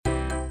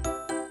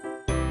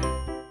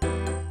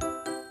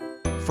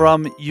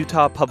From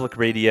Utah Public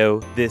Radio,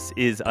 this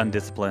is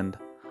UnDisciplined.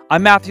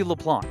 I'm Matthew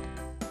LaPlante.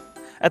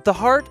 At the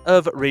heart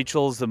of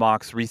Rachel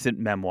Zamach's recent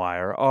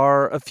memoir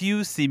are a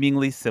few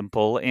seemingly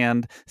simple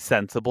and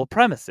sensible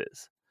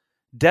premises.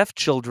 Deaf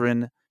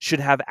children should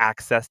have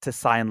access to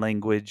sign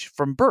language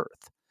from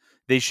birth.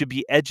 They should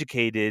be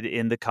educated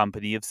in the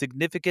company of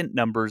significant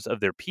numbers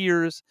of their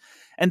peers,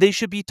 and they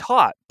should be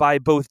taught by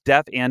both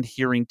deaf and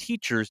hearing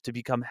teachers to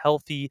become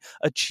healthy,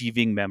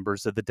 achieving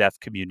members of the deaf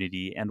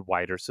community and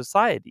wider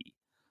society.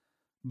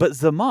 But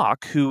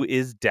Zamach, who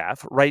is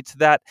deaf, writes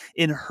that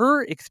in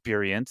her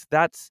experience,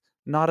 that's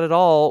not at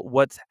all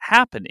what's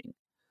happening.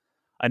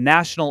 A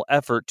national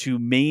effort to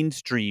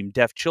mainstream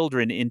deaf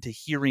children into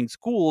hearing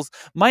schools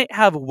might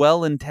have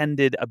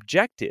well-intended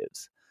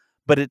objectives,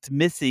 but it's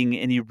missing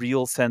any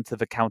real sense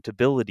of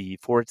accountability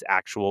for its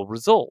actual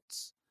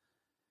results.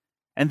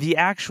 And the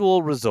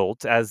actual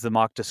result, as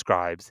Zamach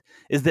describes,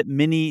 is that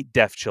many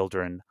deaf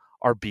children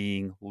are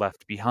being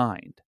left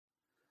behind.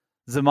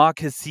 Zamach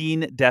has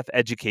seen deaf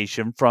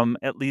education from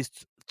at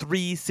least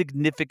three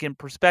significant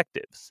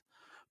perspectives.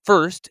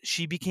 First,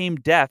 she became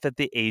deaf at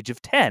the age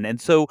of 10,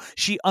 and so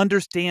she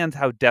understands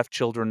how deaf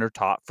children are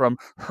taught from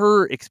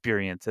her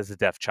experience as a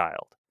deaf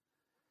child.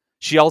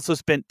 She also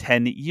spent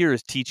 10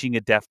 years teaching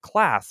a deaf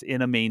class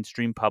in a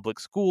mainstream public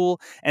school,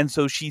 and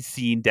so she's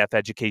seen deaf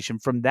education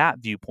from that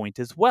viewpoint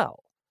as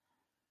well.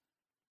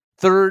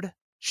 Third,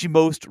 she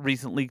most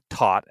recently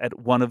taught at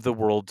one of the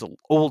world's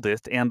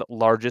oldest and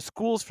largest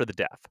schools for the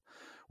deaf,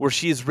 where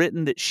she has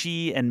written that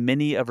she and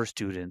many of her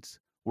students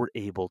were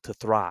able to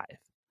thrive.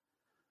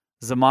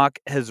 Zamach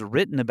has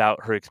written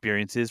about her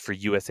experiences for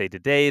USA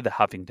Today, the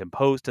Huffington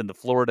Post, and the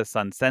Florida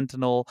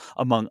Sun-Sentinel,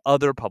 among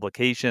other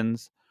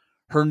publications.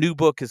 Her new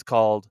book is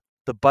called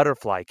The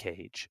Butterfly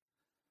Cage.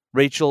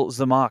 Rachel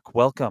Zamach,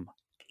 welcome.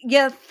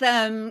 Yes,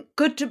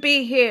 good to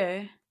be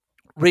here.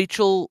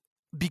 Rachel,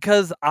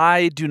 because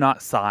I do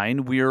not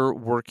sign, we're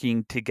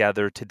working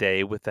together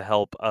today with the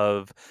help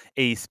of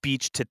a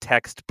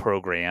speech-to-text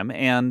program,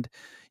 and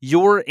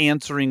you're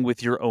answering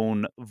with your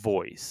own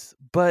voice.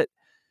 But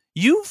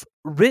you've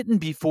written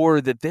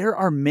before that there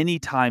are many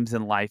times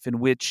in life in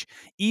which,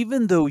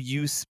 even though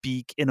you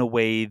speak in a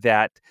way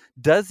that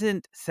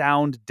doesn't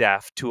sound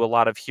deaf to a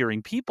lot of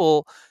hearing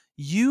people,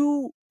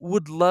 you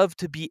would love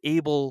to be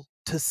able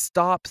to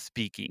stop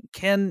speaking.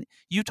 Can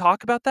you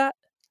talk about that?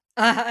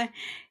 Uh,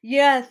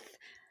 yes,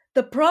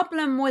 the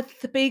problem with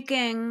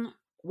speaking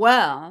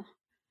well,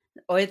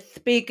 or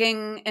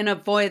speaking in a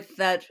voice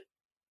that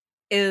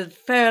is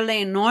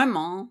fairly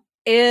normal,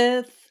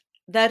 is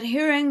that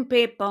hearing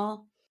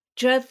people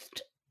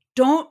just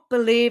don't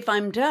believe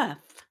I'm deaf.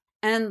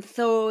 And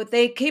so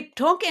they keep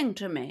talking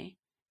to me.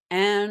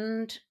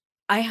 And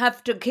I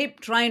have to keep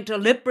trying to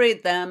lip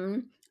read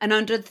them and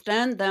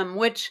understand them,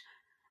 which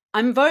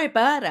I'm very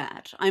bad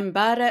at. I'm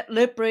bad at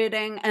lip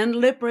reading, and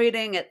lip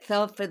reading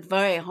itself is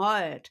very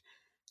hard.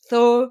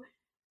 So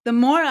the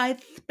more I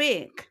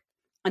speak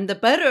and the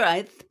better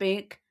I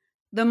speak,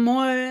 the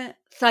more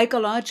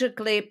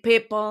psychologically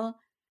people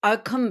are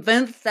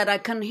convinced that I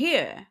can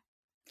hear.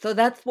 So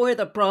that's where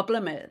the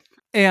problem is.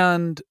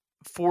 And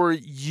for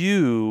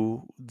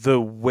you,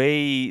 the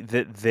way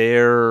that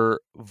their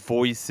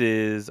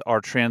voices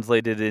are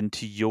translated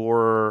into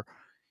your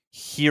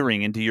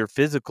hearing, into your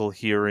physical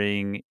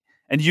hearing,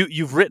 and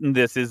you've written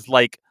this is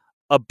like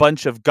a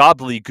bunch of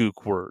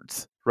gobbledygook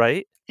words,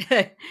 right?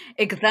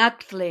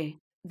 Exactly.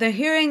 The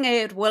hearing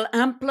aid will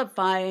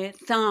amplify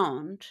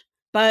sound,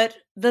 but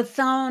the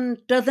sound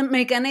doesn't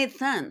make any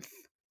sense.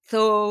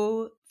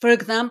 So, for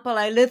example,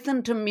 I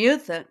listen to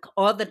music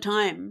all the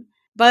time,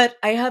 but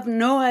I have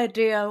no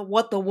idea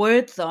what the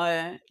words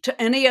are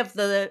to any of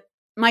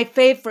my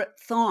favorite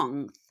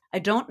songs. I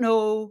don't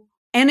know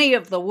any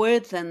of the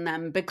words in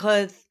them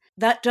because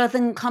that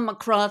doesn't come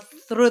across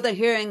through the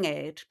hearing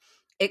aid.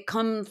 It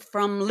comes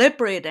from lip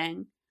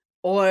reading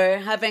or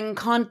having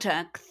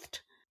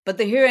context, but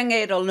the hearing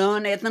aid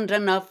alone isn't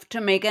enough to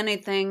make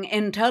anything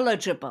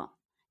intelligible,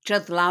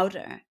 just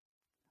louder.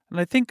 And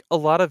I think a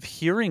lot of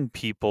hearing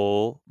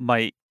people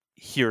might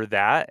hear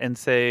that and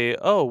say,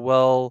 "Oh,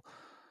 well,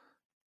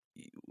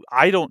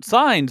 I don't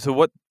sign, so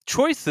what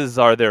choices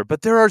are there?"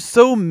 But there are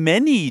so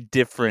many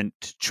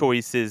different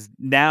choices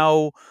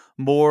now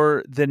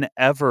more than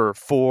ever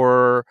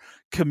for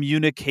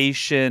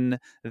communication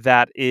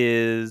that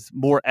is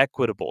more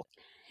equitable.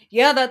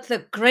 Yeah, that's a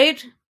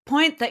great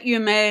point that you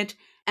made.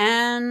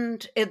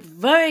 And it's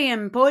very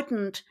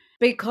important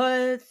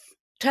because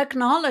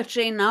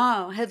technology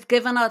now has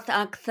given us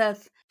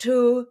access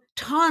to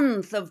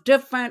tons of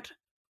different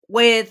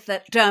ways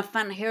that deaf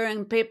and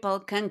hearing people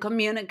can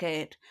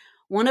communicate.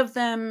 One of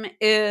them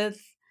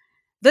is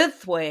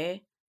this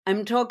way.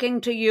 I'm talking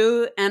to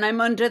you and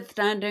I'm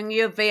understanding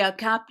you via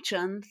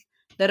captions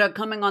that are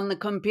coming on the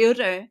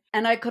computer.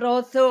 And I could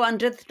also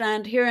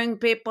understand hearing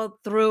people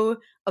through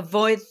a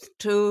voice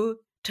to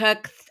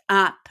text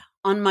app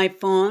on my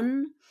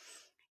phone.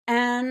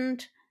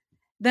 And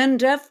then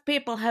deaf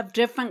people have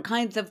different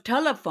kinds of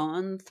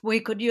telephones.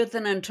 We could use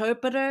an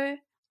interpreter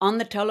on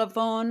the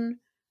telephone.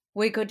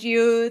 We could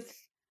use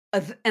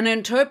an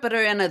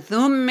interpreter in a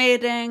Zoom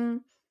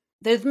meeting.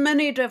 There's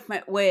many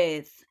different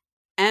ways.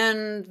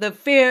 And the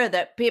fear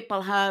that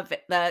people have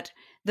that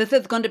this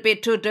is going to be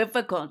too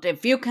difficult.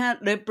 If you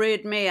can't lip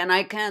read me and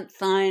I can't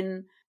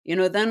sign,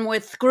 then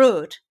we're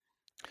screwed.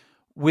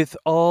 With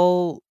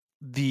all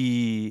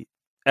the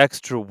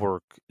extra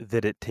work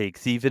that it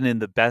takes, even in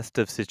the best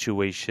of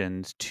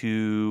situations,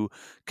 to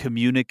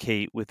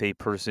communicate with a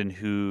person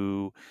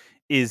who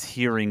is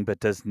hearing but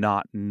does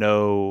not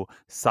know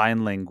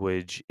sign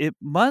language, it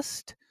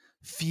must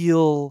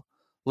feel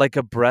like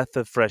a breath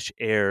of fresh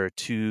air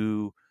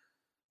to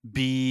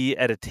be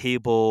at a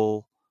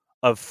table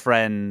of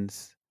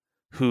friends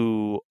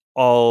who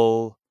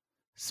all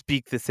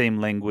speak the same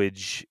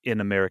language in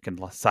American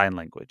Sign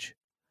Language.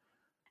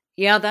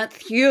 Yeah,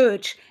 that's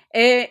huge.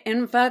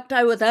 In fact,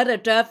 I was at a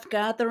deaf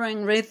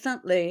gathering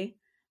recently,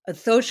 a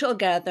social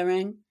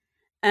gathering,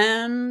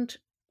 and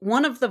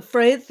one of the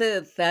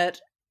phrases that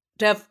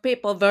deaf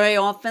people very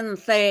often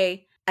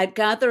say at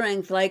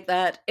gatherings like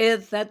that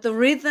is that the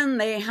reason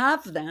they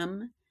have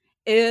them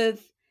is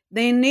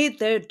they need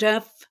their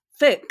deaf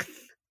fix.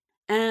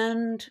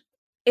 And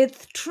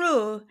it's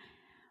true.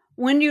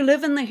 When you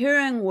live in the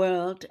hearing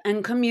world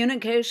and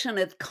communication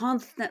is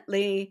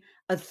constantly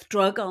a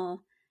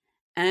struggle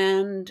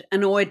and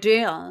an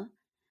ordeal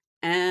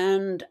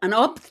and an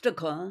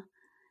obstacle,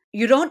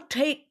 you don't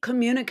take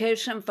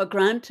communication for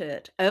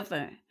granted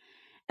ever.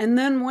 And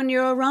then when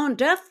you're around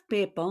deaf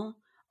people,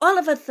 all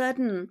of a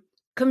sudden,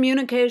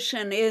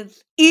 communication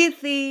is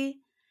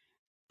easy,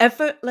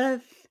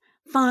 effortless,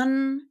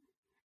 fun,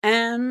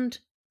 and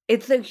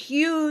it's a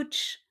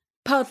huge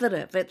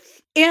positive.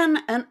 It's in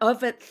and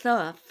of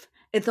itself,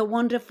 it's a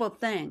wonderful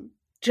thing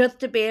just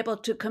to be able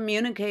to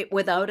communicate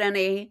without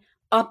any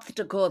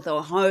obstacles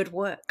or hard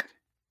work.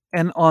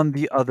 And on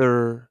the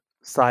other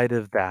side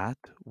of that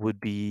would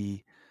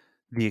be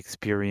the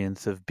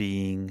experience of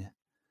being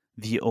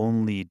the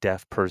only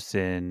deaf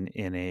person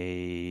in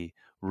a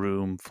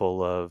room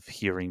full of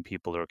hearing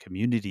people or a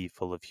community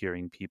full of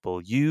hearing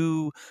people.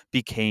 You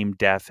became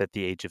deaf at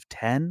the age of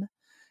 10,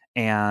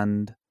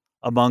 and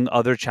among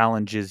other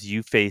challenges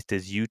you faced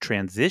as you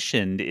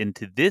transitioned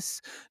into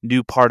this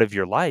new part of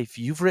your life,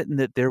 you've written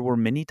that there were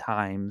many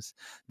times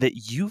that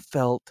you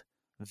felt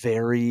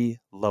very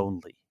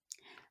lonely.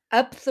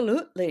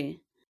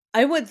 Absolutely.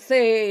 I would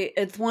say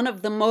it's one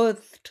of the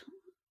most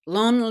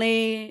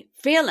lonely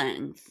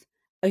feelings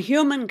a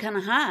human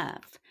can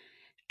have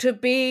to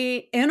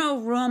be in a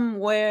room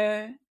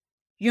where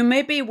you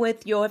may be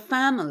with your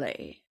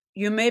family,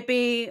 you may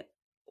be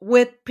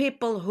with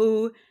people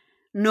who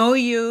know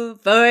you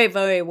very,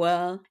 very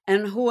well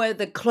and who are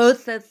the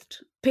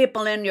closest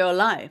people in your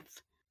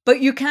life,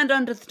 but you can't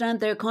understand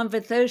their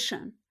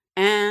conversation.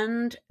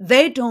 And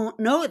they don't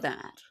know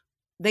that.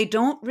 They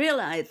don't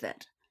realize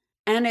it.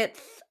 And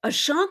it's a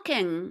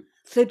shocking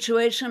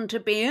situation to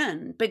be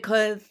in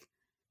because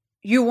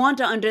you want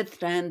to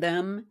understand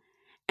them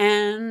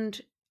and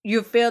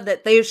you feel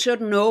that they should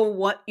know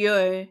what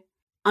you're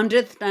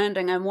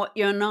understanding and what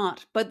you're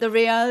not. But the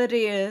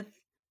reality is,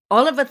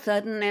 all of a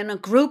sudden, in a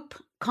group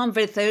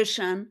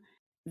conversation,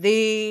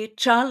 the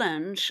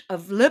challenge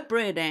of lip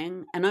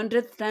reading and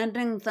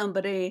understanding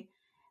somebody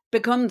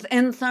becomes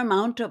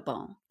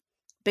insurmountable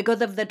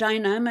because of the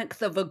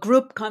dynamics of a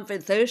group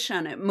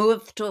conversation. It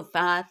moves too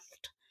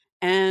fast,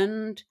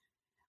 and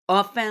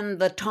often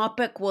the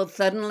topic will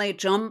suddenly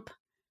jump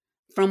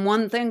from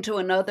one thing to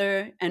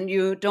another, and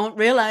you don't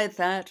realize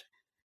that.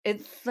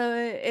 It's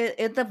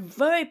a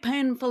very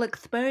painful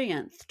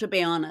experience, to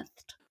be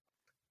honest.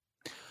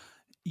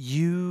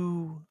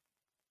 You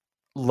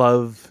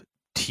love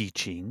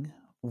teaching.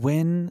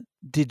 When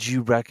did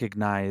you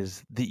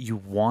recognize that you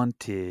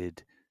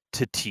wanted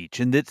to teach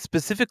and that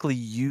specifically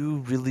you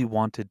really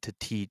wanted to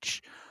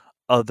teach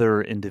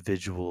other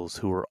individuals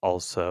who are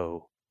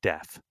also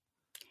deaf?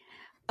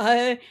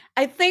 I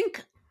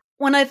think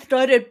when I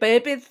started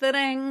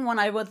babysitting, when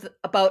I was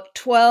about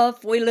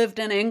 12, we lived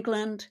in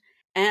England,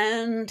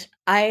 and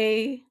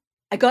I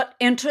got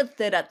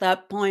interested at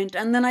that point,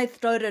 and then I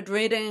started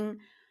reading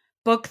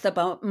books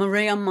about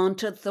Maria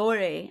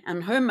Montessori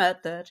and her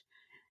method,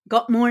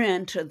 got more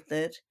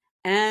interested.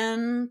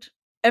 And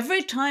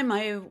every time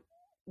I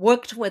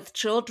worked with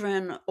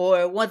children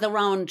or was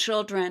around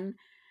children,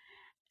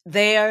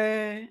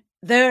 their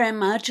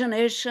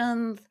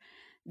imaginations,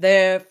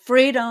 their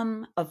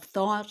freedom of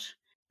thought,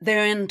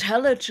 their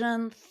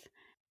intelligence,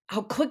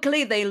 how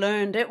quickly they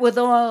learned, it was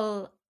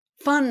all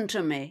fun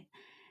to me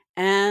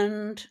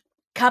and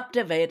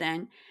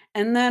captivating.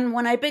 And then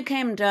when I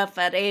became deaf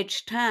at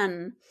age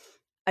 10,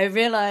 I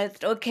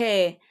realized,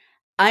 okay,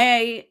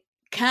 I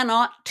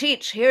cannot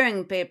teach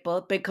hearing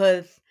people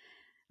because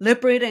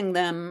lip reading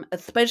them,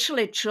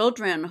 especially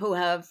children who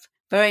have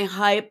very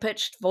high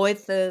pitched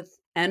voices,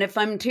 and if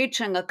I'm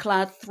teaching a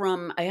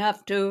classroom, I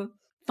have to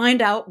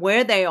find out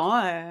where they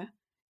are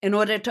in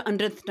order to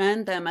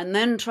understand them and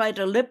then try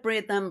to lip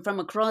read them from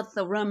across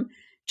the room.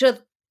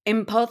 Just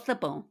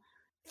impossible.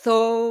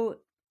 So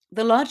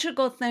the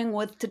logical thing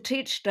was to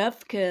teach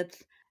deaf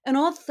kids and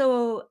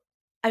also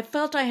I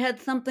felt I had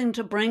something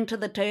to bring to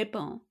the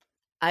table.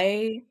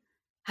 I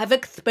have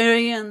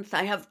experience,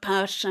 I have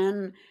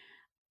passion,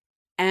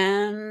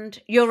 and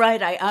you're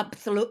right, I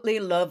absolutely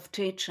love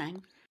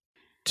teaching.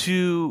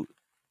 To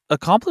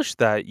accomplish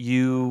that,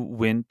 you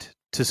went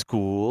to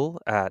school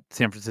at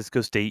San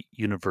Francisco State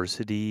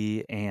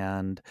University,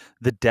 and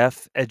the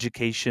deaf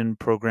education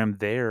program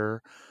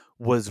there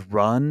was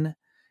run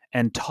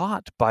and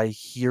taught by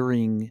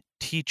hearing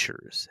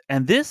teachers.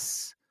 And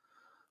this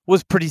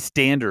was pretty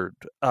standard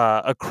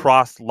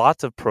across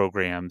lots of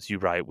programs, you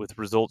write, with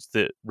results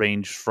that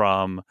ranged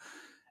from,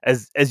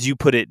 as you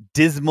put it,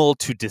 dismal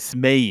to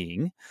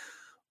dismaying.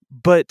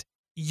 But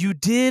you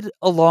did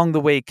along the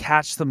way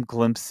catch some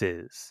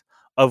glimpses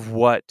of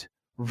what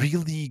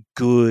really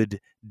good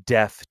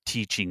deaf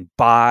teaching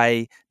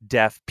by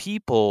deaf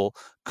people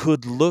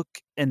could look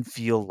and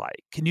feel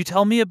like. Can you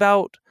tell me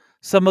about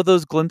some of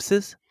those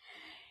glimpses?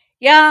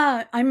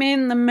 Yeah, I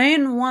mean, the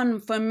main one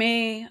for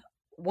me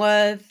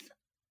was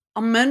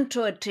a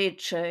mentor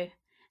teacher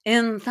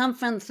in San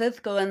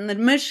Francisco in the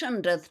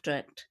Mission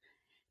District.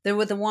 There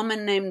was a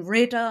woman named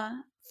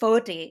Rita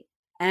Foti,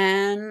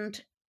 and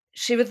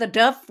she was a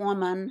deaf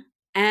woman.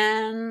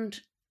 And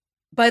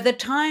by the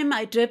time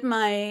I did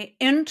my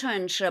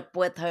internship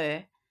with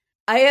her,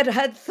 I had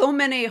had so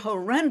many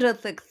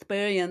horrendous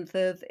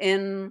experiences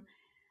in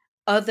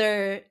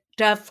other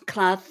deaf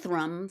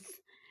classrooms.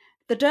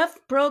 The deaf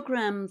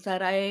programs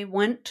that I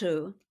went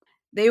to,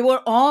 they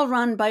were all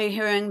run by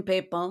hearing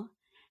people,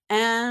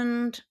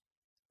 and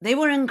they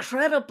were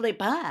incredibly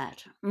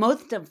bad,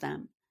 most of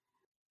them.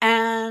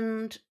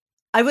 And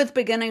I was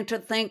beginning to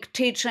think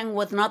teaching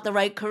was not the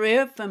right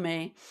career for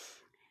me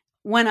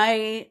when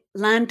I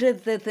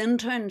landed this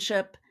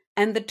internship,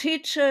 and the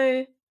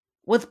teacher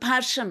was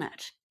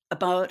passionate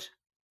about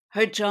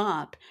her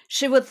job.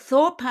 She was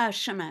so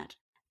passionate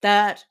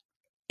that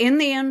in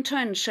the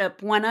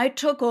internship, when I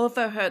took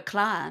over her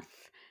class,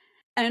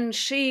 and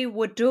she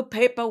would do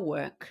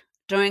paperwork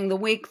during the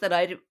week that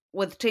I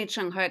was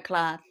teaching her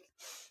class,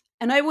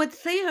 and I would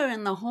see her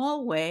in the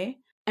hallway,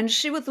 and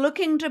she was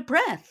looking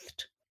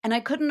depressed. And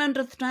I couldn't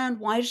understand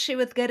why she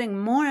was getting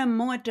more and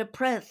more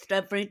depressed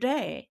every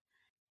day.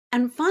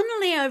 And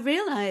finally, I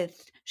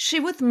realized she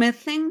was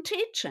missing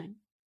teaching.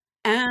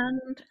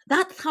 And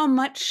that's how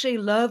much she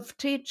loved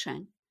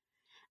teaching.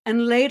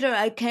 And later,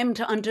 I came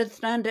to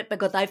understand it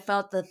because I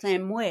felt the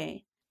same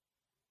way.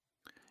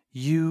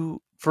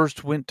 You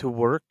first went to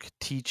work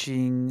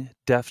teaching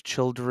deaf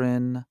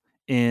children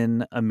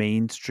in a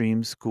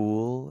mainstream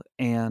school,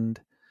 and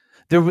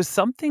there was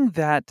something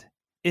that,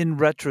 in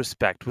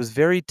retrospect, was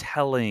very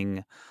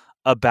telling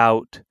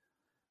about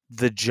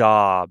the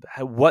job,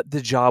 what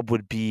the job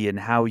would be, and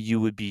how you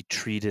would be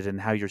treated,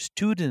 and how your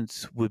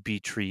students would be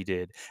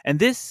treated. And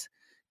this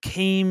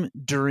came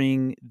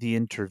during the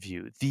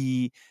interview.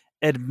 The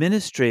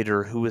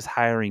administrator who was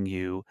hiring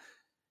you,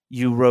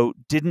 you wrote,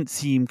 didn't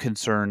seem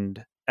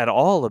concerned at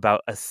all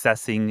about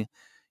assessing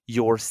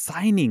your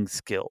signing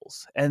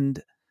skills.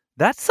 And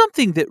that's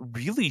something that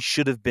really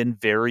should have been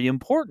very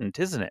important,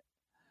 isn't it?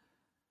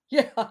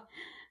 Yeah,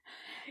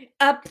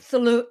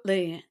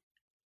 absolutely.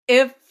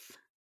 If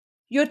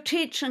you're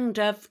teaching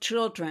deaf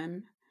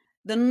children,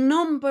 the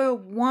number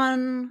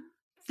one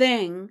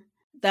thing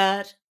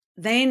that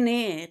they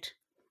need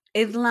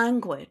is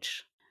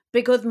language.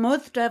 Because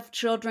most deaf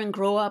children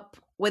grow up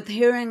with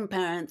hearing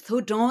parents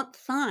who don't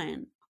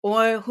sign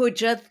or who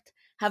just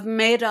have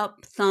made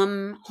up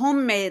some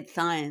homemade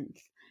signs.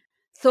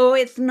 So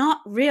it's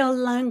not real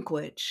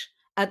language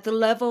at the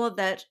level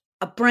that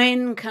a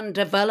brain can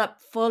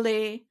develop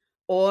fully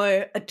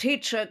or a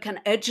teacher can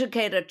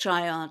educate a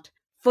child.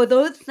 For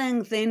those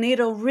things, they need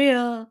a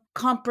real,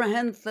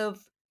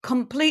 comprehensive,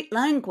 complete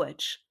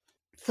language.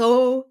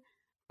 So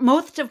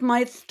most of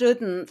my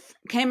students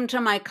came to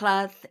my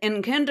class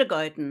in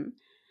kindergarten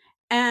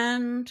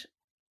and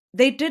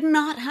they did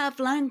not have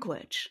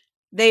language.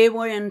 They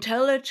were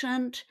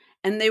intelligent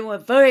and they were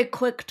very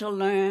quick to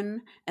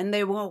learn and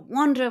they were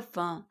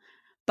wonderful.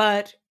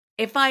 But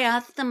if I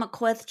asked them a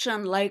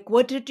question like,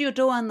 "What did you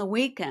do on the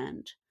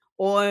weekend?"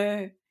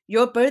 or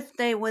 "Your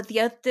birthday was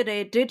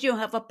yesterday, did you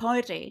have a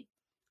party?"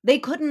 they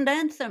couldn't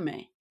answer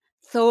me.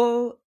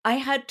 So I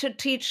had to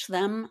teach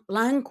them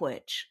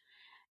language.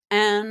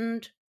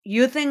 And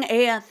using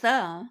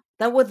ASL,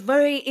 that was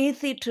very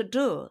easy to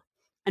do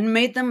and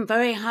made them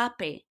very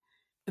happy.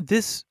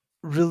 This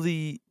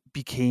really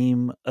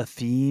became a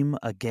theme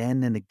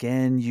again and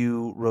again.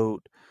 You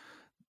wrote,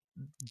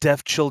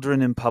 deaf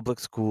children in public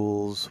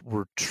schools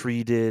were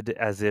treated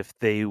as if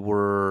they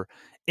were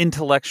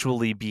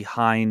intellectually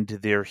behind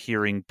their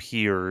hearing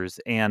peers,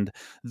 and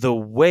the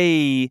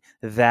way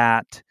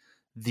that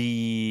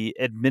the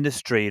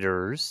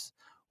administrators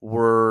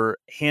were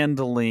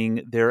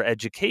handling their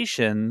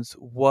educations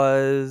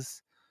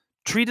was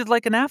treated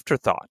like an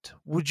afterthought.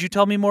 Would you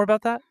tell me more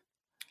about that?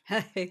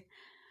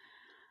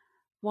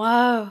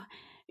 Wow.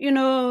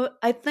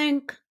 I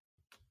think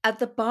at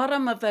the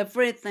bottom of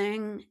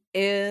everything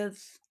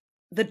is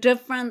the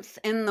difference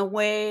in the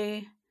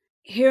way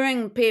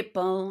hearing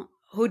people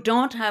who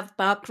don't have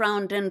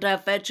background in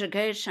deaf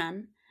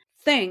education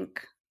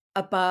think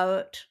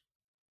about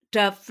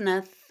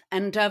deafness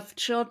and deaf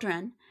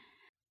children.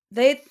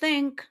 They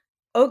think,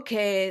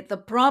 okay, the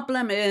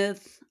problem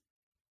is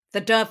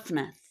the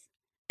deafness.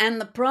 And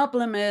the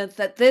problem is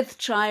that this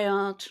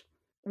child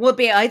will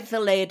be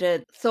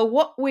isolated. So,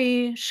 what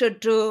we should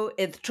do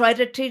is try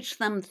to teach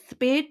them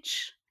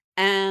speech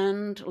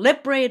and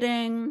lip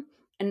reading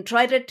and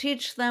try to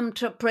teach them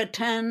to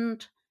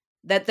pretend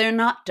that they're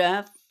not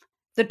deaf.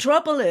 The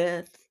trouble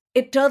is,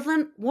 it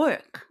doesn't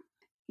work.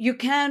 You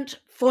can't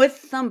force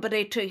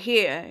somebody to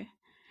hear.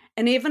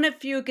 And even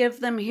if you give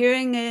them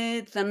hearing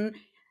aids and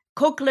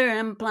cochlear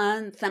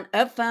implants and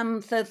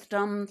FM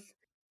systems,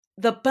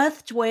 the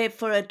best way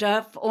for a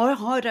deaf or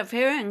hard of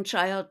hearing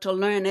child to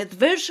learn is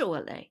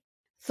visually.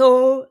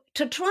 So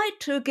to try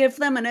to give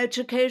them an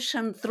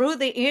education through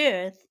the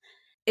ears,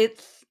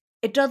 it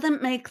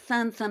doesn't make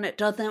sense and it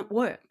doesn't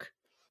work.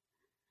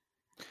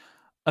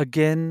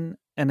 Again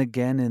and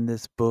again in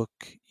this book,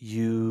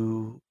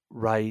 you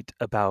write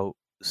about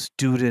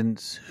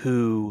students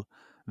who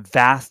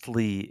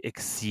vastly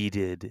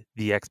exceeded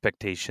the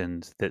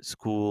expectations that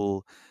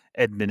school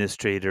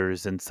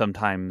administrators and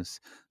sometimes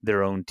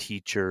their own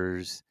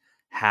teachers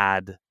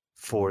had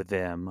for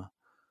them.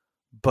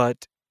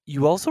 But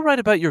you also write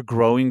about your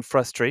growing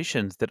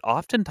frustrations that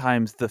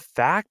oftentimes the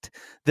fact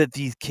that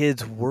these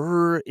kids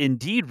were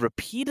indeed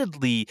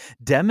repeatedly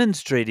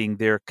demonstrating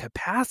their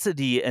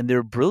capacity and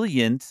their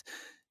brilliance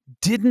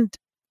didn't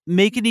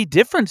make any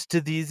difference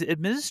to these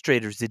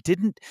administrators. It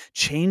didn't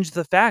change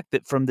the fact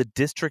that from the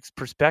district's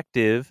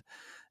perspective,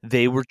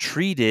 they were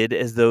treated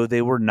as though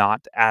they were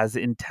not as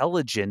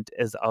intelligent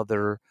as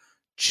other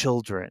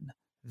children.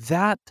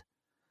 That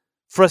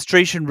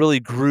frustration really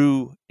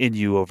grew in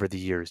you over the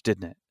years,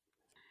 didn't it?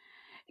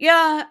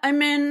 Yeah, I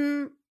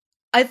mean,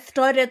 I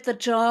started the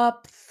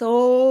job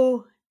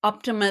so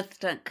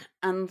optimistic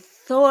and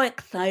so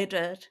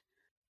excited,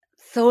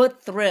 so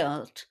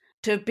thrilled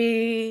to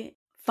be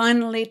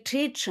finally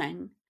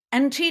teaching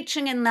and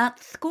teaching in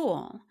that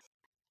school.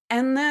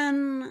 And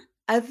then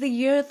as the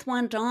years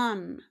went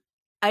on,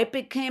 I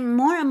became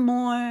more and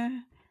more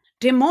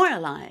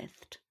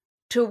demoralized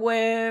to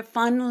where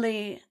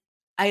finally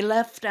I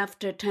left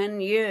after 10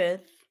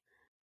 years,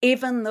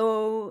 even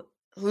though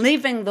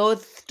leaving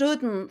those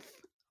students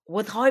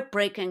was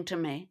heartbreaking to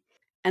me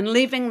and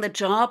leaving the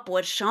job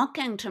was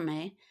shocking to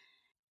me.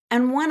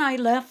 And when I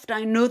left,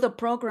 I knew the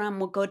program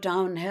would go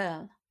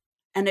downhill,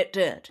 and it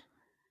did.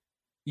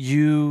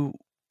 You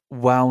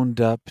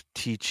wound up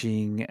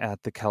teaching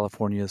at the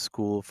California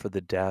School for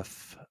the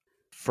Deaf.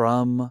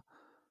 From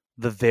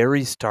the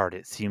very start,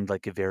 it seemed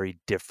like a very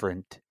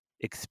different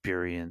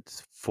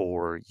experience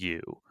for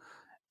you.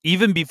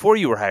 Even before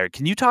you were hired,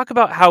 can you talk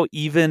about how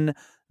even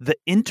the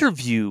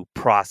interview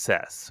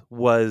process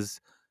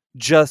was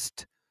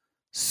just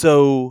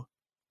so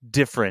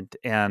different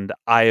and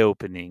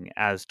eye-opening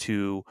as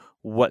to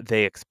what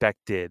they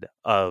expected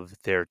of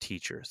their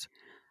teachers?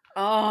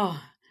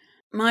 Oh,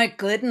 my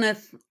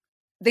goodness.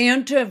 The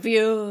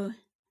interview,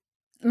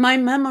 my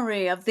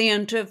memory of the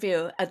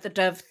interview at the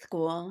deaf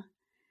school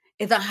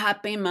is a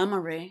happy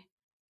memory.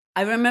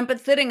 I remember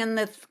sitting in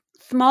this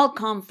small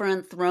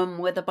conference room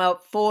with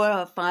about 4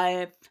 or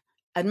 5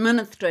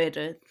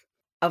 administrators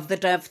of the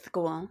deaf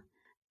school,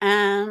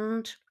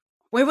 and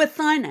we were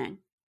signing.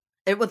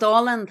 It was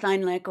all in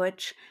sign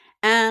language,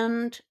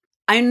 and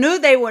I knew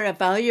they were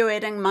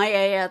evaluating my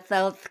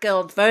ASL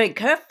skills very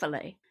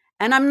carefully.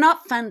 And I'm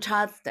not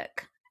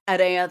fantastic at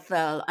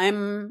ASL.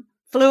 I'm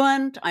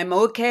fluent, I'm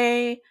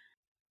okay,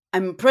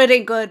 I'm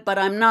pretty good, but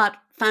I'm not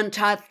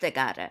fantastic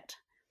at it.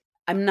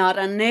 I'm not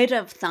a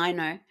native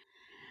signer.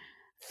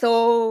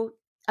 So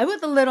I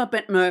was a little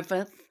bit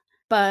nervous,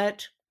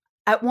 but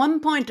at one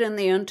point in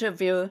the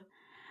interview,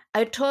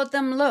 I told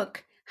them,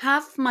 look,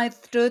 half my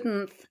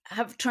students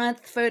have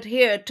transferred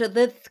here to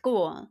this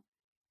school.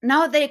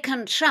 Now they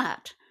can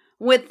chat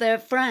with their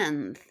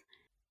friends.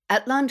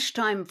 At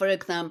lunchtime, for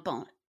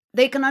example,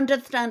 they can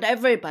understand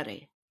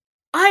everybody.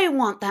 I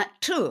want that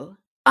too.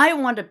 I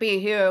want to be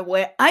here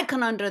where I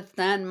can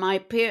understand my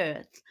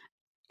peers.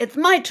 It's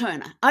my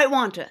turn. I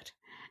want it.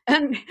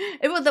 And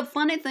it was a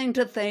funny thing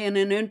to say in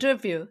an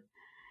interview.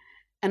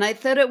 And I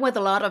said it with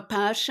a lot of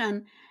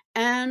passion.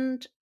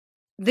 And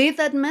these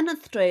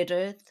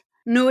administrators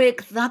knew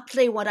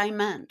exactly what I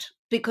meant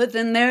because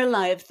in their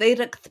lives they'd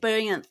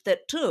experienced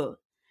it too,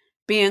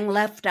 being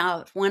left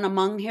out when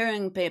among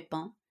hearing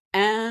people.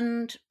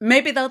 And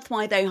maybe that's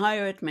why they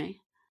hired me.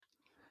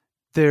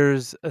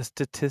 There's a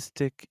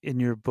statistic in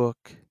your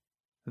book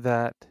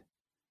that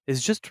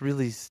is just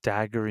really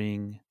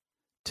staggering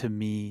to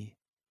me.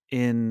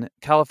 In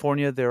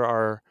California, there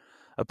are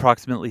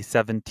approximately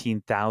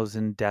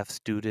 17,000 deaf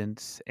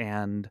students,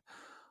 and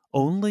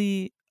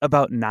only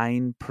about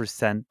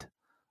 9%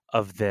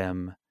 of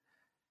them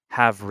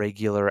have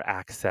regular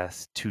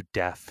access to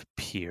deaf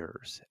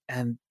peers.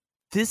 And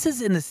this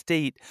is in a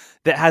state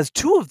that has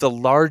two of the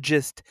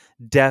largest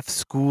deaf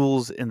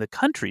schools in the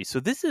country. So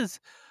this is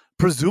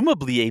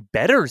presumably a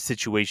better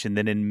situation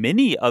than in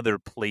many other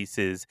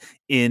places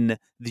in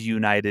the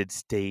United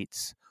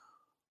States.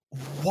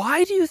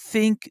 Why do you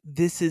think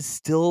this is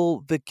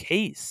still the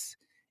case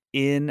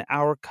in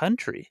our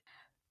country?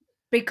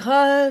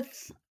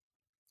 Because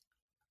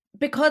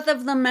because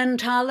of the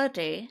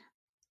mentality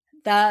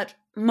that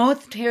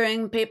most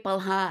hearing people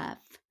have.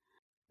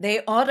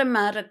 They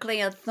automatically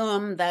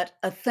assume that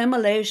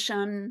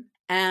assimilation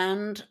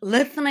and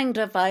listening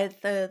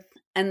devices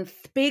and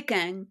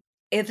speaking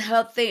is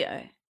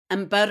healthier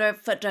and better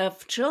for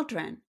deaf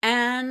children.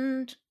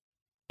 And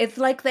it's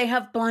like they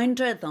have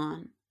blinders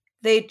on.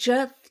 They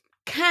just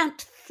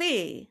can't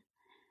see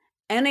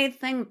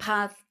anything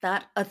past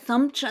that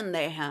assumption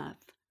they have.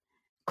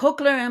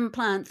 Cochlear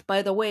implants,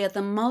 by the way, is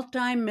a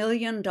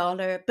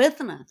multi-million-dollar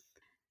business.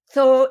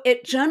 So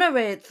it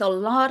generates a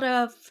lot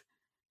of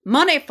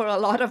money for a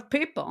lot of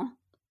people.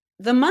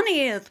 The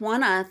money is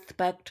one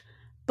aspect,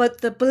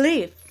 but the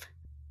belief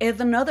is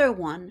another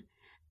one.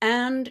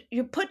 And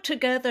you put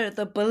together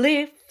the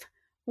belief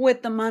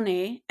with the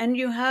money, and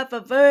you have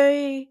a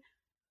very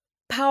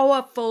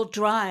powerful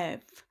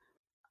drive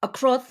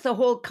across the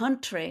whole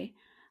country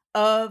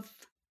of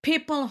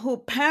people who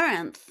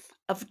parents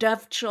of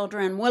deaf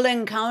children will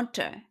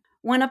encounter.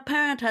 When a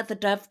parent has a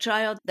deaf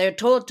child, they're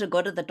told to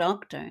go to the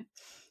doctor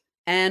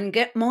and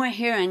get more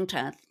hearing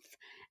tests.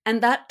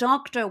 And that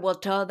doctor will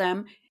tell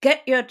them,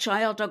 get your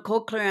child a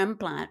cochlear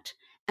implant.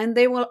 And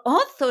they will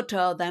also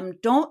tell them,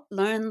 don't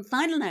learn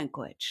sign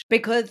language.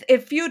 Because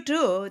if you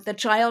do, the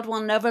child will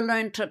never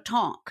learn to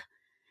talk.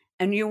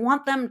 And you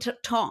want them to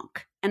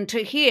talk and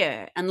to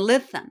hear and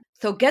listen.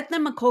 So get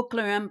them a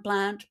cochlear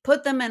implant,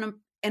 put them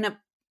in a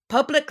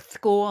public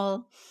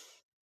school,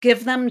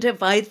 give them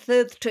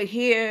devices to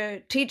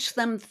hear, teach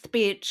them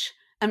speech,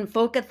 and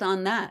focus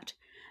on that.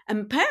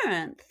 And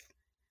parents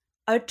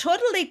are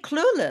totally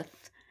clueless.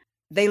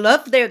 They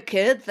love their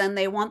kids and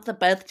they want the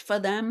best for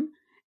them.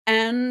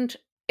 And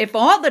if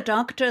all the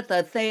doctors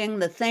are saying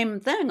the same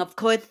thing, of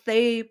course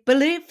they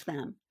believe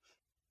them.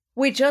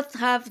 We just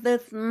have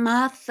this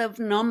massive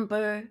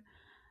number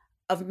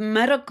of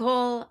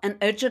medical and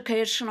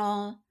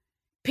educational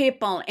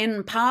people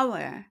in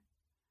power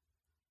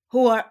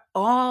who are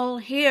all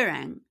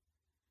hearing.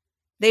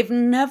 They've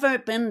never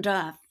been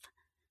deaf.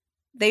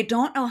 They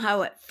don't know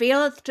how it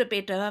feels to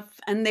be deaf,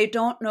 and they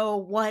don't know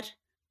what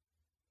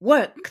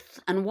works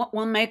and what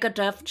will make a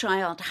deaf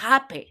child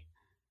happy.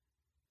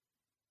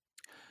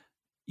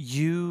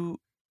 You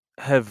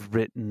have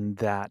written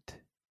that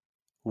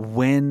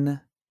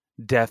when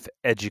deaf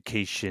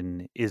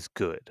education is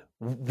good,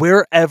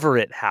 wherever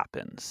it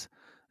happens,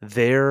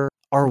 there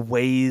are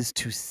ways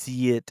to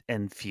see it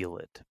and feel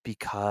it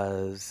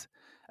because,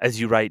 as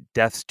you write,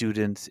 deaf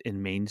students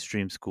in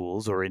mainstream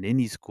schools or in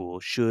any school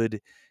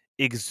should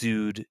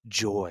exude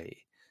joy.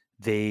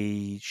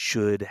 They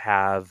should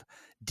have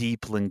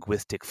deep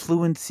linguistic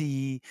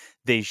fluency.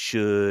 They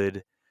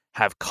should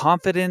have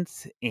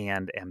confidence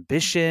and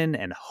ambition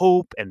and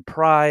hope and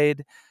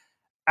pride.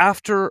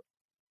 After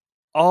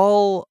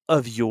all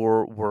of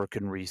your work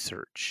and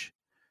research,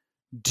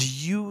 do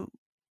you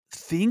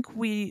think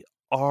we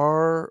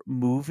are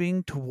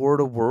moving toward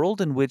a world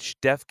in which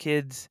deaf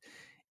kids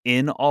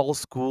in all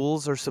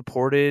schools are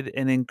supported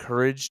and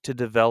encouraged to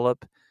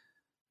develop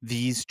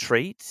these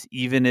traits,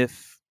 even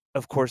if,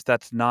 of course,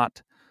 that's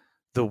not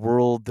the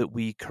world that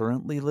we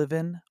currently live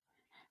in?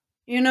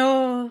 You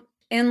know,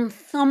 in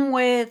some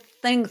ways,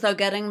 things are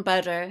getting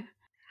better.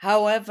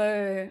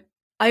 However,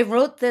 I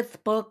wrote this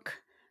book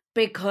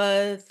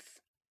because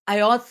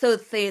I also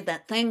see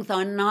that things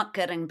are not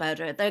getting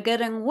better. They're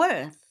getting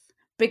worse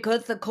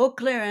because the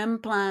cochlear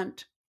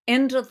implant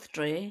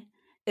industry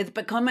is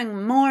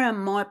becoming more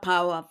and more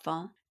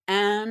powerful,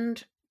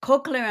 and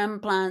cochlear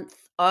implants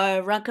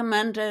are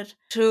recommended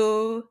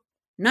to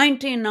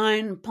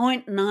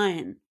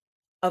 99.9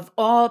 of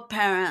all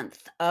parents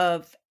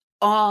of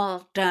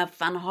all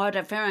deaf and hard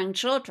of hearing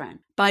children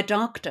by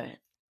doctors.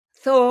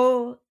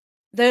 So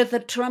there's a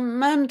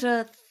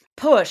tremendous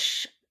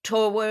push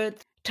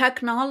towards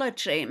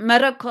technology,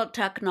 medical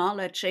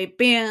technology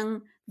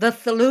being the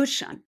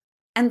solution.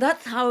 And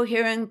that's how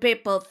hearing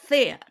people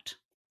see it.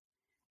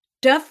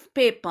 Deaf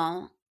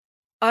people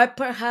are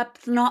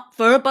perhaps not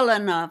verbal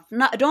enough.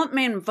 I don't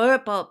mean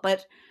verbal,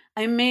 but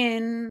I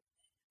mean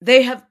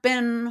we have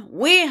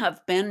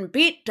been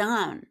beat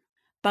down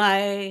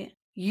by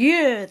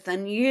years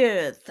and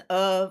years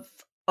of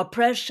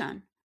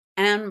oppression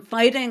and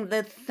fighting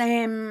the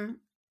same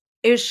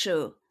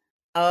issue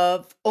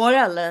of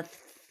oralists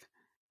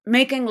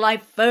making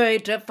life very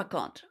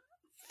difficult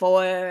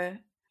for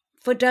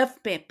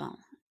deaf people.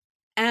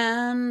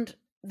 And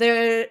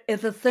there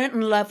is a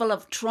certain level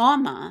of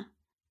trauma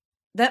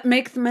that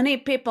makes many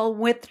people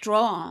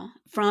withdraw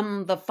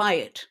from the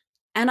fight.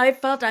 And I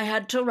felt I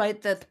had to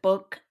write this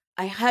book.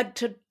 I had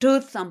to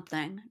do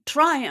something,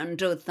 try and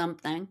do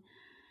something,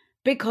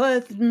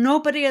 because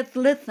nobody is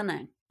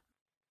listening.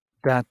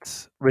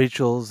 That's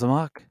Rachel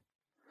Zamak.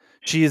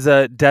 She is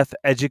a deaf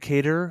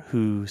educator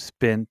who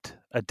spent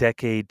a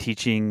decade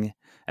teaching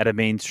at a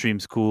mainstream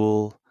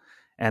school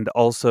and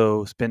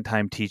also spent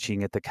time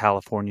teaching at the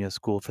California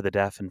School for the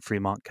Deaf in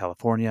Fremont,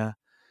 California.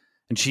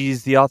 And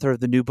she's the author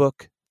of the new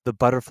book, The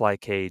Butterfly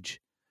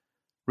Cage.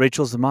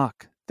 Rachel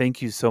Zamach,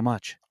 thank you so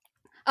much.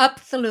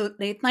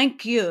 Absolutely.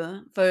 Thank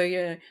you for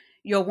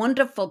your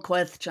wonderful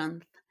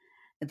questions.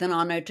 It's an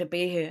honor to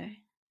be here.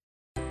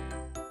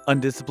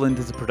 UnDisciplined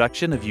is a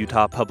production of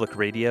Utah Public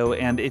Radio,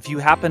 and if you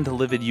happen to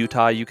live in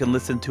Utah, you can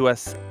listen to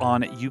us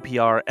on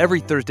UPR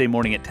every Thursday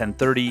morning at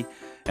 10:30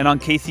 and on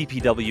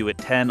KCPW at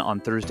 10 on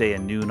Thursday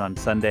and noon on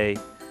Sunday.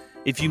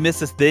 If you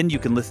miss us then, you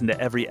can listen to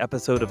every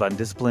episode of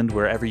UnDisciplined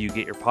wherever you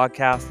get your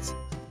podcasts.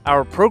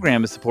 Our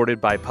program is supported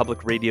by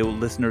public radio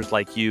listeners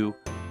like you.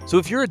 So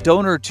if you're a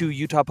donor to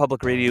Utah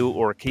Public Radio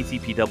or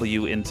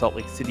KCPW in Salt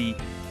Lake City,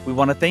 we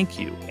want to thank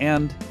you.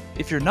 And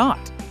if you're not,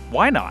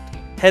 why not?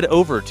 Head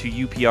over to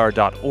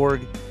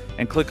upr.org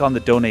and click on the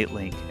donate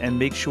link and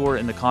make sure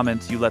in the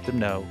comments you let them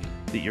know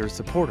that you're a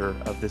supporter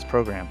of this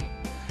program.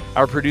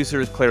 Our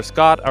producer is Claire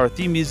Scott. Our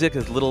theme music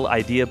is Little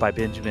Idea by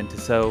Benjamin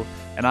Tissot.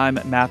 And I'm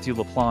Matthew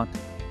LaPlante.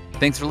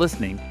 Thanks for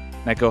listening.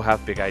 Now go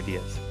have big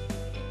ideas.